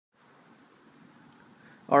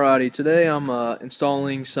Alrighty, today I'm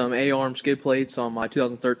installing some A-arm skid plates on my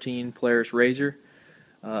 2013 Polaris RZR.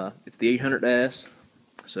 It's the 800S,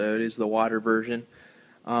 so it is the wider version.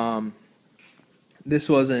 This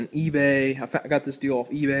was an eBay. I got this deal off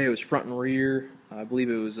eBay. It was front and rear. I believe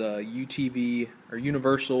it was UTV or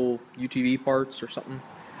Universal UTV parts or something.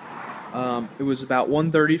 It was about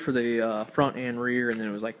 $130 for the front and rear, and then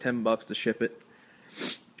it was like $10 to ship it.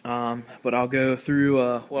 But I'll go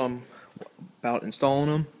through what I'm about installing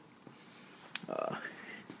them.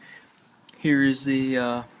 Here is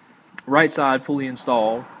the right side fully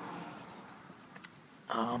installed.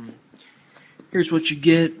 Here's what you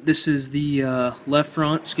get. This is the left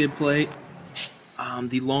front skid plate.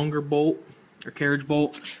 The longer bolt or carriage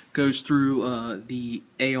bolt goes through the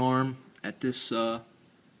A-arm at this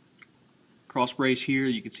cross brace here.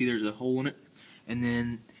 You can see there's a hole in it, and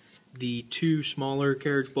then the two smaller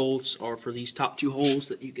carriage bolts are for these top two holes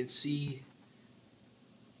that you can see.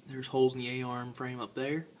 There's holes in the A-arm frame up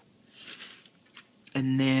there.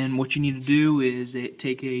 And then what you need to do is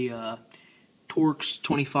take a Torx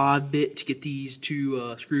 25 bit to get these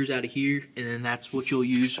two screws out of here, and then that's what you'll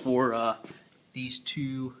use for these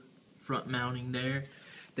two front mounting there.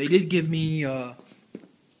 They did give me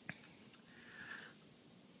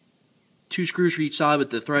two screws for each side, but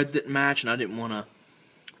the threads didn't match, and I didn't want to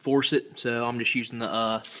force it, so I'm just using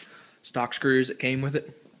the stock screws that came with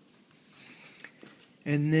it.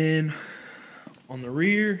 And then on the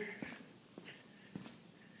rear,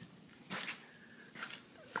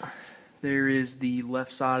 there is the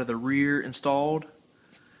left side of the rear installed.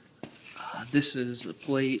 This is the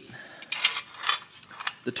plate.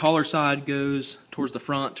 The taller side goes towards the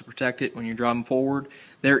front to protect it when you're driving forward.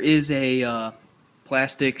 There is a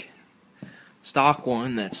plastic stock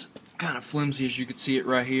one that's kind of flimsy, as you can see it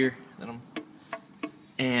right here.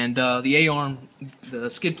 And the A-arm, the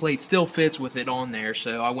skid plate still fits with it on there,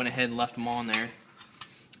 so I went ahead and left them on there.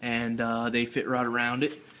 And they fit right around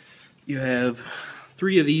it. You have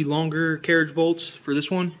 3 of the longer carriage bolts for this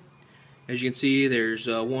one. As you can see, there's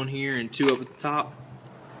one here and 2 up at the top.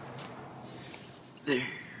 There.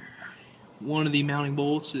 One of the mounting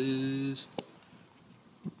bolts is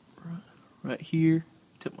right here.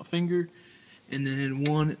 Tip my finger. And then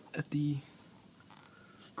one at the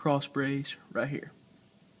cross brace right here.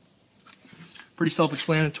 Pretty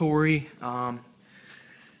self-explanatory.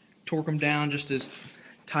 Torque them down just as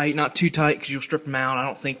tight, not too tight because you'll strip them out. I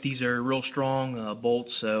don't think these are real strong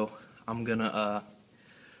bolts, so I'm gonna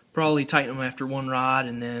probably tighten them after one ride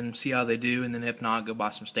and then see how they do, and then if not, go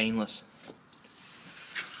buy some stainless.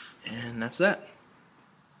 And that's that.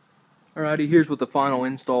 Alrighty, here's what the final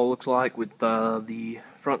install looks like with the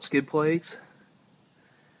front skid plates.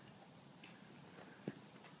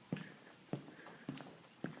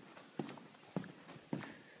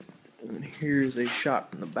 And here's a shot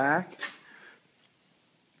from the back.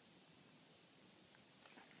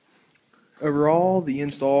 Overall, the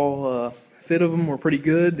install fit of them were pretty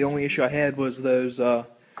good. The only issue I had was those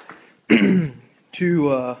 2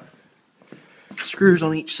 screws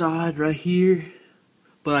on each side right here,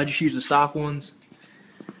 but I just used the stock ones.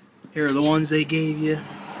 Here are the ones they gave you.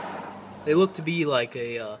 They look to be like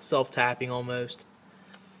a self-tapping almost.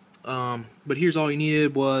 But here's all you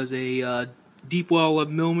needed was a deep well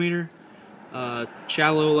 11mm,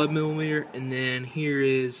 shallow 11mm, and then here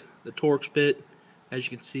is the Torx bit, as you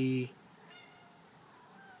can see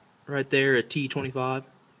right there, a T25.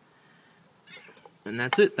 And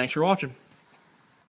that's it. Thanks for watching.